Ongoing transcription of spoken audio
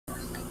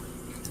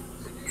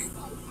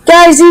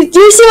Guys, do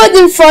you see what's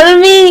in front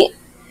of me?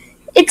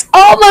 It's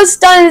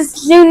almost done.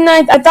 It's June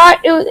 9th. I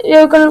thought they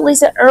were going to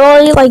release it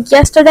early, like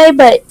yesterday,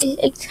 but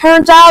it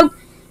turns out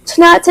it's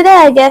not today,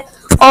 I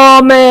guess.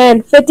 Oh,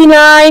 man.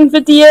 59,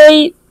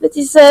 58,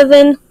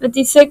 57,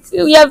 56.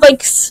 We have,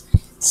 like,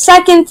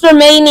 seconds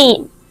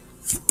remaining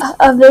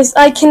of this.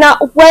 I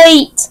cannot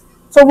wait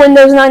for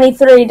Windows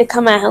 93 to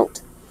come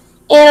out.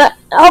 And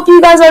I hope you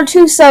guys are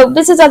too, so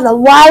this is as a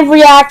live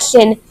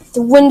reaction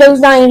to Windows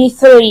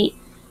 93.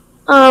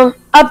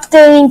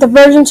 Updating the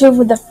version 2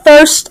 for the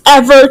first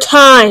ever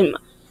time.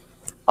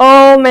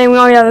 Oh man, we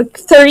only have like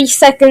 30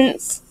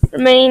 seconds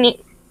remaining.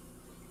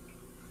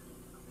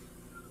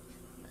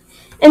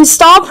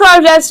 Install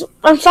progress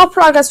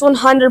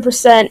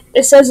 100%.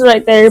 It says it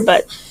right there,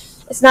 but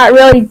it's not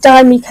really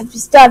done because we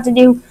still have to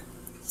do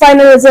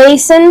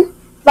finalization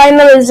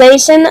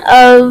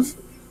of.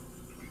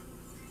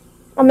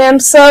 Oh man, I'm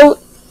so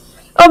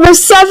over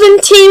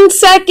 17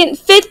 seconds,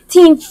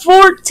 15,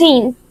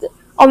 14.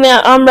 Oh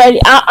man, I'm ready.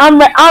 I'm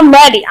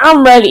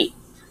ready.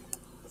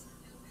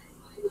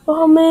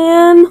 Oh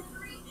man.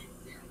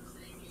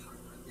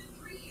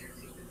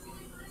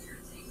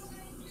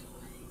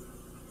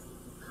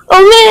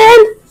 Oh man.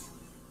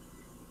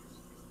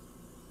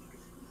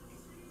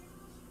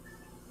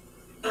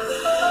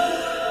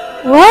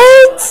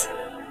 What?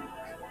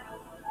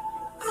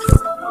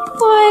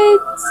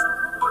 What?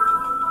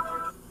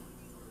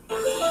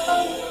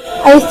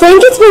 I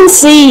think it's been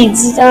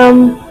seeds.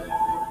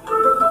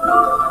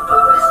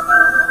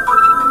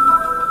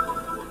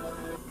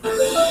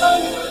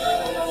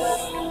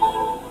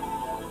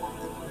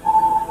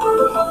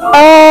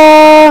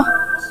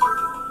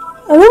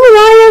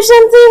 Illuminati or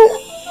something?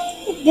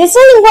 This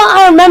ain't what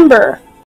I remember.